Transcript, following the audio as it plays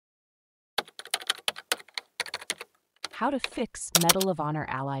How to fix Medal of Honor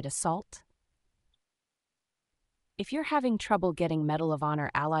Allied Assault. If you're having trouble getting Medal of Honor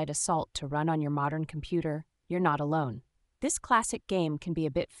Allied Assault to run on your modern computer, you're not alone. This classic game can be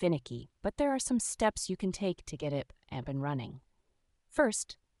a bit finicky, but there are some steps you can take to get it up and running.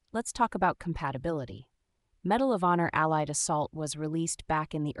 First, let's talk about compatibility. Medal of Honor Allied Assault was released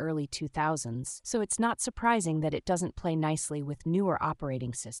back in the early 2000s, so it's not surprising that it doesn't play nicely with newer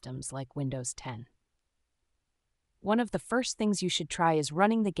operating systems like Windows 10. One of the first things you should try is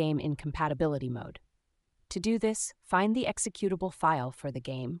running the game in compatibility mode. To do this, find the executable file for the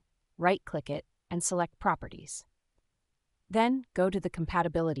game, right-click it, and select Properties. Then, go to the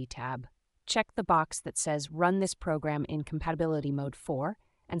Compatibility tab, check the box that says Run this program in Compatibility Mode 4,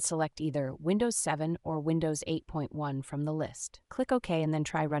 and select either Windows 7 or Windows 8.1 from the list. Click OK and then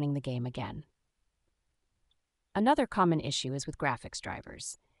try running the game again. Another common issue is with graphics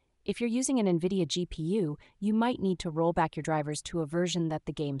drivers. If you're using an NVIDIA GPU, you might need to roll back your drivers to a version that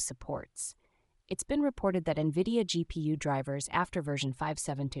the game supports. It's been reported that NVIDIA GPU drivers after version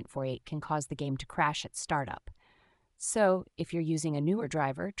 5.17.48 can cause the game to crash at startup. So, if you're using a newer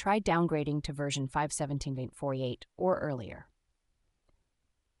driver, try downgrading to version 5.17.48 or earlier.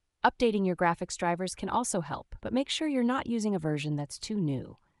 Updating your graphics drivers can also help, but make sure you're not using a version that's too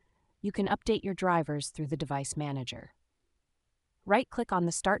new. You can update your drivers through the Device Manager. Right-click on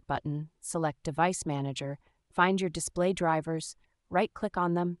the Start button, select Device Manager, find your display drivers, right-click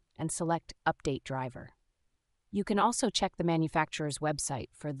on them, and select Update Driver. You can also check the manufacturer's website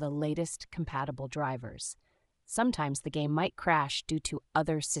for the latest compatible drivers. Sometimes the game might crash due to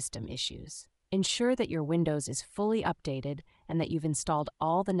other system issues. Ensure that your Windows is fully updated and that you've installed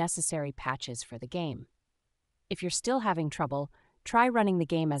all the necessary patches for the game. If you're still having trouble, try running the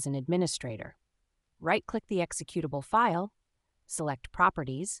game as an administrator. Right-click the executable file, select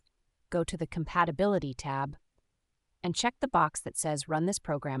Properties, go to the Compatibility tab, and check the box that says Run this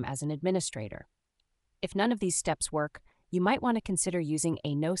program as an administrator. If none of these steps work, you might want to consider using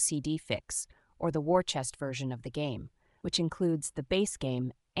a no CD fix or the War Chest version of the game, which includes the base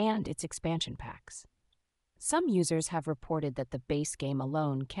game and its expansion packs. Some users have reported that the base game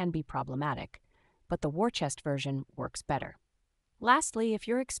alone can be problematic, but the War Chest version works better. Lastly, if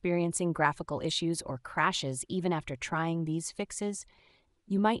you're experiencing graphical issues or crashes even after trying these fixes,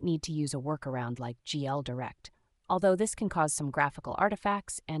 you might need to use a workaround like GL Direct, although this can cause some graphical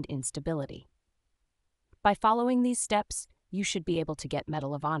artifacts and instability. By following these steps, you should be able to get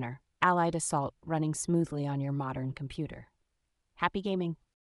Medal of Honor Allied Assault running smoothly on your modern computer. Happy gaming!